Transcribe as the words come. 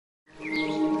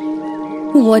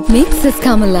What makes us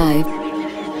come alive?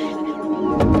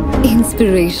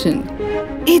 Inspiration.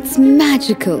 It's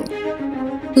magical.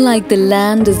 Like the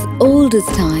land as old as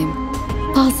time,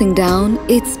 passing down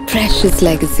its precious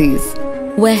legacies,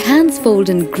 where hands fold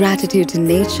in gratitude to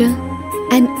nature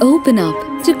and open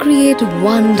up to create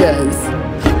wonders.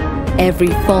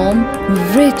 Every form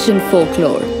rich in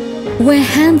folklore, where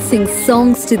hands sing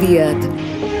songs to the earth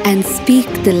and speak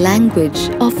the language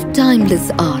of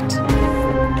timeless art.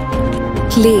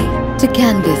 Clay to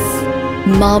canvas,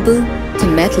 marble to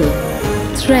metal,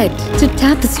 thread to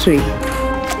tapestry,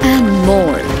 and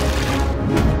more.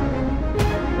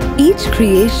 Each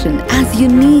creation as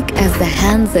unique as the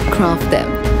hands that craft them.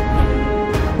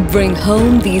 Bring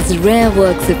home these rare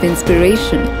works of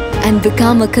inspiration and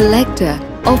become a collector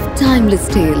of timeless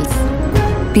tales.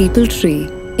 Peepul Tree,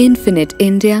 Infinite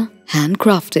India,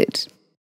 Handcrafted.